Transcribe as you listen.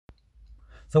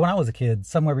So when I was a kid,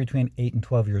 somewhere between 8 and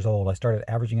 12 years old, I started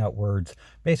averaging out words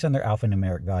based on their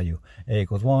alphanumeric value. A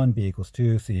equals 1, B equals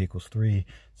 2, C equals 3.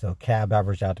 So cab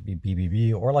averaged out to be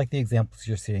BBB, or like the examples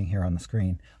you're seeing here on the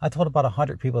screen. I told about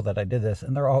 100 people that I did this,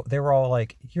 and they were all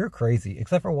like, "You're crazy,"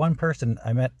 except for one person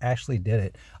I met actually did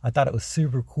it. I thought it was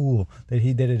super cool that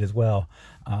he did it as well.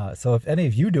 So if any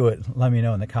of you do it, let me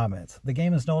know in the comments. The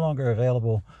game is no longer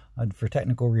available for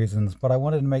technical reasons, but I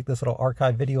wanted to make this little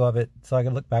archive video of it so I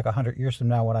could look back 100 years from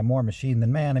now when I'm more machine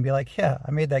than man and be like, yeah, I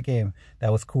made that game.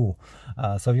 That was cool.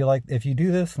 So if you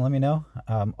do this, let me know.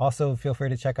 Also, feel free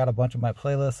to check out a bunch of my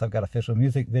playlists. I've got official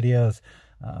music videos,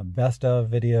 best of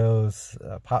videos,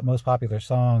 most popular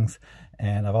songs,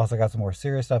 and I've also got some more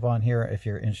serious stuff on here if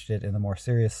you're interested in the more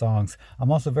serious songs. I'm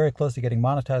also very close to getting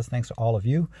monetized thanks to all of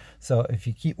you. So if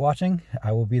you keep watching,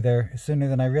 I will be there sooner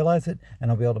than I realize it, and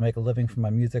I'll be able to make a living from my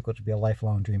music, which will be a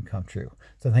lifelong dream come true.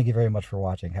 So thank you very much for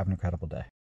watching. Have an incredible day.